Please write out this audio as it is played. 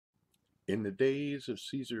In the days of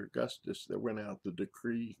Caesar Augustus, there went out the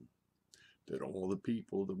decree that all the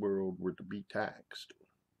people of the world were to be taxed.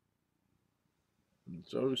 And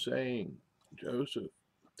so saying, Joseph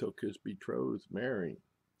took his betrothed Mary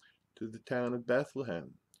to the town of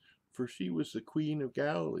Bethlehem, for she was the queen of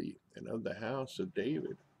Galilee and of the house of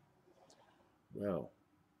David. Well,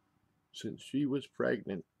 since she was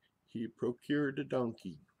pregnant, he procured a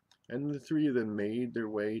donkey, and the three of them made their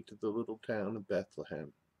way to the little town of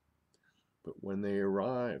Bethlehem. But when they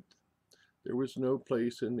arrived, there was no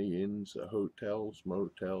place in the inns, hotels,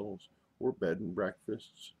 motels, or bed and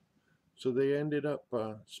breakfasts, so they ended up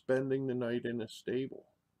spending the night in a stable.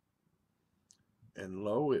 And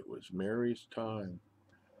lo, it was Mary's time,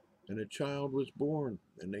 and a child was born,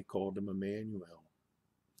 and they called him Emmanuel.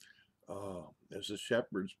 As the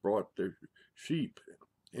shepherds brought their sheep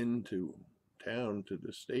into town to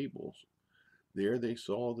the stables, there they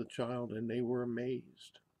saw the child, and they were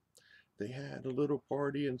amazed. They had a little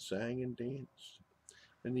party and sang and danced,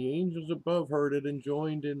 and the angels above heard it and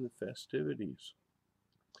joined in the festivities.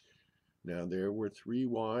 Now there were three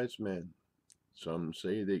wise men. Some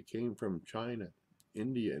say they came from China,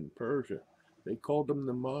 India, and Persia. They called them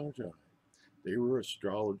the Magi. They were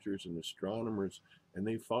astrologers and astronomers, and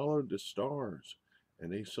they followed the stars,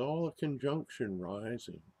 and they saw a conjunction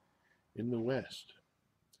rising in the west.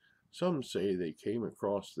 Some say they came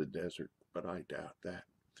across the desert, but I doubt that.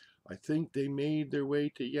 I think they made their way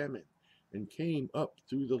to Yemen and came up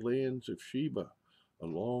through the lands of Sheba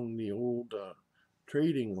along the old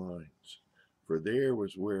trading lines, for there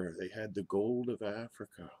was where they had the gold of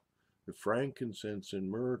Africa, the frankincense and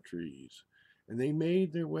myrrh trees, and they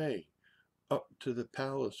made their way up to the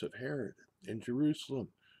palace of Herod in Jerusalem,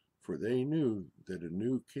 for they knew that a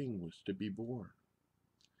new king was to be born.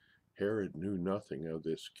 Herod knew nothing of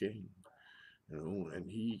this king, and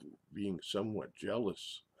he, being somewhat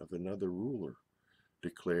jealous of another ruler,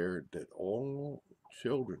 declared that all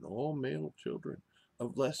children, all male children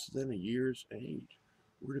of less than a year's age,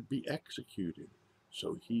 were to be executed,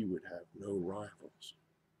 so he would have no rivals.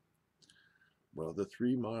 Well, the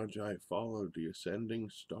three magi followed the ascending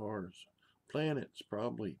stars, planets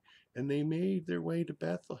probably, and they made their way to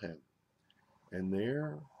Bethlehem. And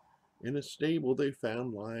there, in a stable, they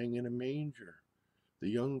found lying in a manger the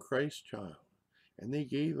young Christ child, and they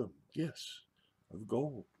gave him gifts of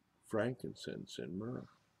gold, frankincense, and myrrh.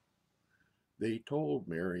 They told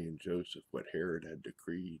Mary and Joseph what Herod had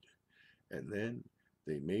decreed, and then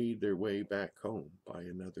they made their way back home by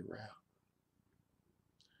another route.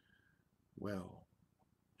 Well,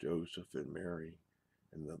 Joseph and Mary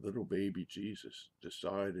and the little baby Jesus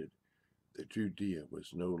decided that Judea was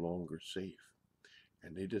no longer safe,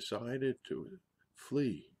 and they decided to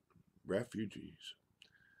flee, refugees,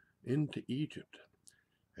 into Egypt.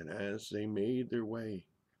 And as they made their way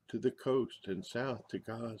to the coast and south to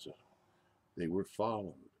Gaza, they were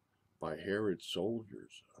followed by Herod's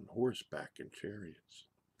soldiers on horseback and chariots.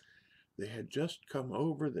 They had just come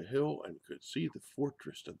over the hill and could see the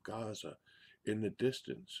fortress of Gaza in the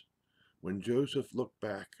distance when Joseph looked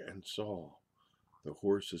back and saw the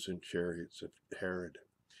horses and chariots of Herod.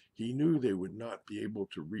 He knew they would not be able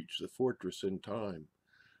to reach the fortress in time,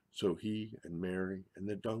 so he and Mary and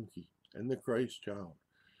the donkey and the Christ child,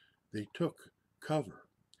 they took cover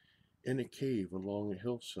in a cave along a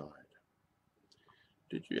hillside.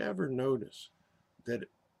 Did you ever notice that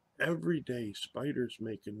every day spiders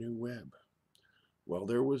make a new web? Well,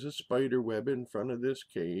 there was a spider web in front of this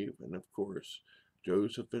cave, and of course,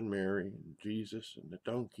 Joseph and Mary and Jesus and the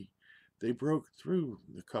donkey, they broke through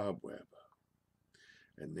the cobweb.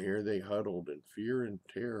 And there they huddled in fear and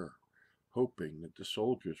terror, hoping that the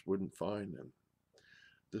soldiers wouldn't find them.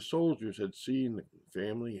 The soldiers had seen the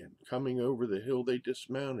family, and coming over the hill, they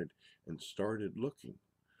dismounted and started looking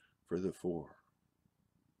for the four.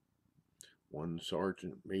 One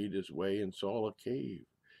sergeant made his way and saw a cave.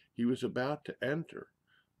 He was about to enter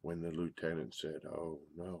when the lieutenant said, "Oh,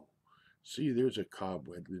 no. See, there's a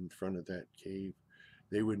cobweb in front of that cave.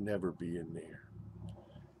 They would never be in there."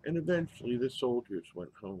 And eventually the soldiers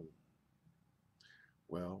went home.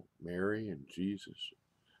 Well, Mary and Jesus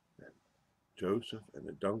and Joseph and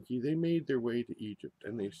the donkey, they made their way to Egypt,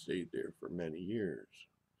 and they stayed there for many years.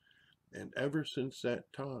 And ever since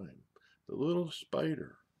that time, the little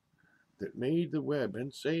spider that made the web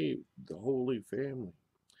and saved the Holy Family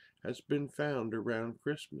has been found around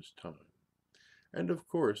Christmas time. And of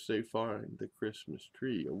course, they find the Christmas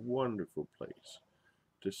tree a wonderful place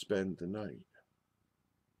to spend the night.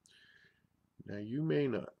 Now, you may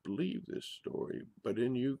not believe this story, but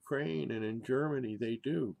in Ukraine and in Germany they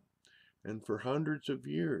do. And for hundreds of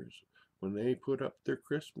years, when they put up their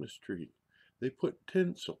Christmas tree, They put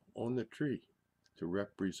tinsel on the tree to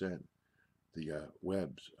represent the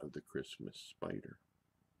webs of the Christmas spider.